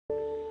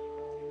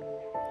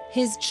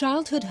His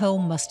childhood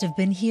home must have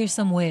been here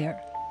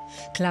somewhere.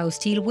 Klaus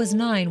Thiel was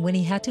 9 when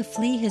he had to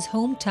flee his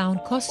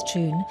hometown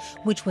Kostschön,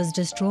 which was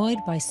destroyed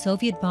by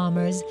Soviet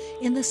bombers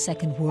in the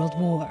Second World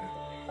War.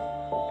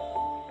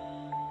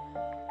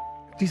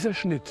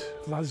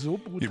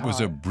 It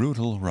was a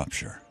brutal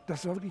rupture.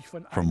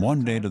 From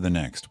one day to the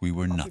next, we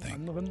were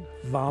nothing.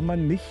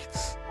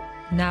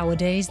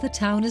 Nowadays, the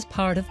town is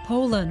part of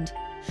Poland.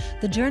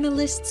 The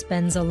journalist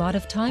spends a lot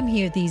of time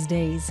here these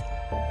days.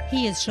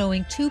 He is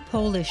showing 2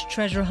 Polish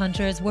treasure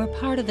hunters where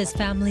part of his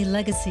family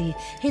legacy,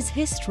 his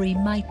history,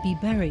 might be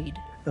buried.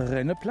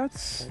 That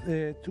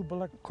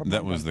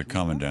was the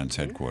commandant's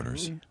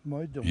headquarters.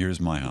 Here's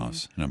my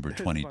house, number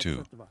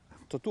 22.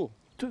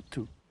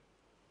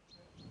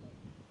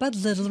 But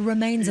little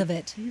remains of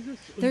it.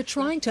 They're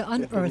trying to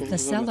unearth the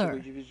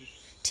cellar.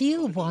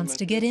 Thiel wants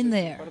to get in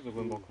there.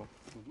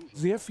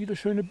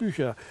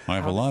 I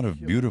have a lot of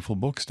beautiful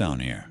books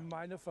down here.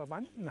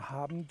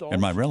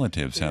 And my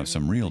relatives have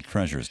some real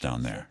treasures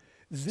down there.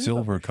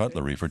 Silver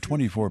cutlery for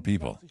 24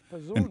 people,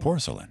 and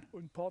porcelain.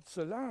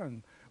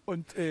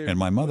 And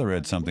my mother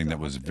had something that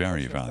was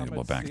very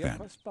valuable back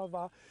then.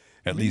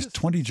 At least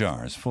 20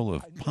 jars full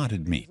of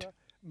potted meat.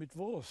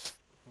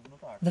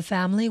 The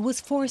family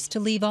was forced to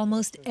leave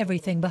almost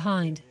everything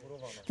behind.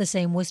 The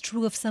same was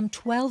true of some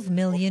 12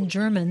 million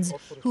Germans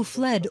who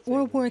fled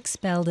or were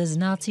expelled as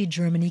Nazi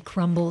Germany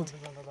crumbled.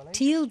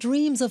 Thiel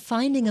dreams of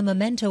finding a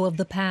memento of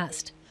the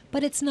past,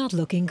 but it's not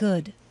looking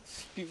good.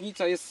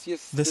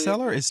 The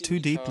cellar is too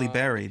deeply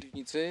buried.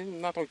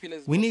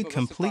 We need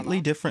completely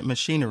different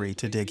machinery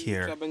to dig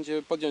here.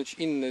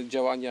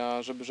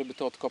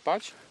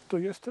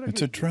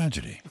 It's a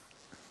tragedy.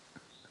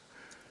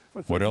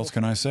 What else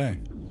can I say?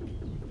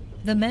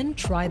 The men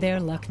try their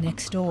luck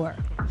next door.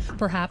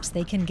 Perhaps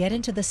they can get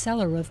into the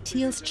cellar of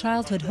Thiel's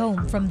childhood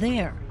home from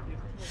there.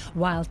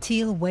 While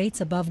Thiel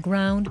waits above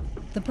ground,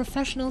 the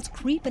professionals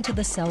creep into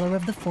the cellar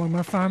of the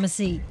former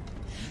pharmacy.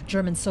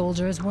 German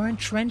soldiers were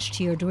entrenched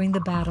here during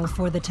the battle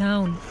for the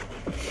town.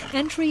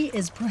 Entry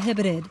is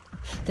prohibited.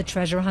 The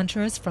treasure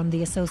hunters from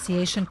the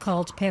association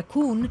called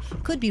Perkun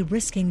could be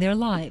risking their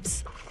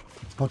lives.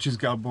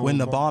 When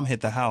the bomb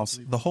hit the house,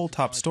 the whole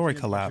top story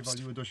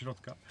collapsed.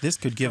 This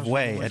could give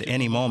way at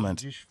any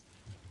moment.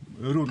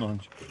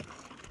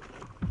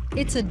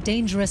 It's a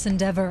dangerous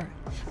endeavor,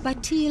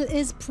 but Thiel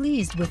is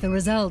pleased with the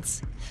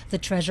results. The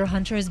treasure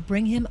hunters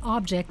bring him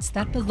objects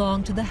that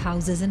belong to the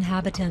house's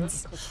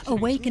inhabitants,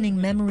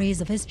 awakening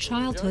memories of his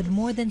childhood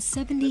more than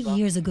 70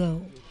 years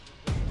ago.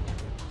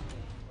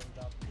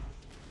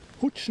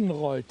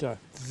 Hutschenreuter,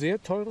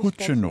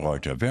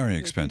 very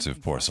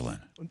expensive porcelain.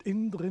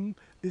 And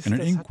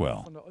an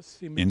inkwell.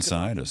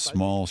 Inside, a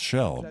small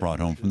shell brought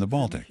home from the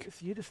Baltic.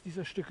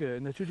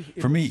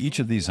 For me, each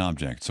of these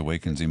objects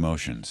awakens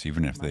emotions,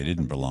 even if they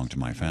didn't belong to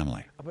my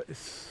family.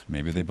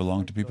 Maybe they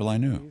belong to people I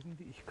knew.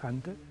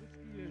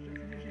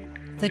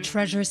 The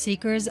treasure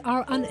seekers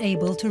are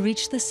unable to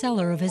reach the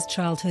cellar of his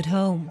childhood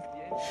home.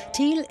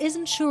 Thiel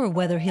isn't sure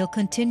whether he'll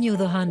continue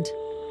the hunt,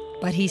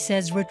 but he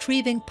says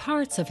retrieving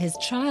parts of his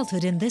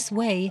childhood in this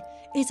way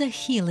is a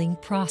healing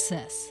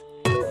process.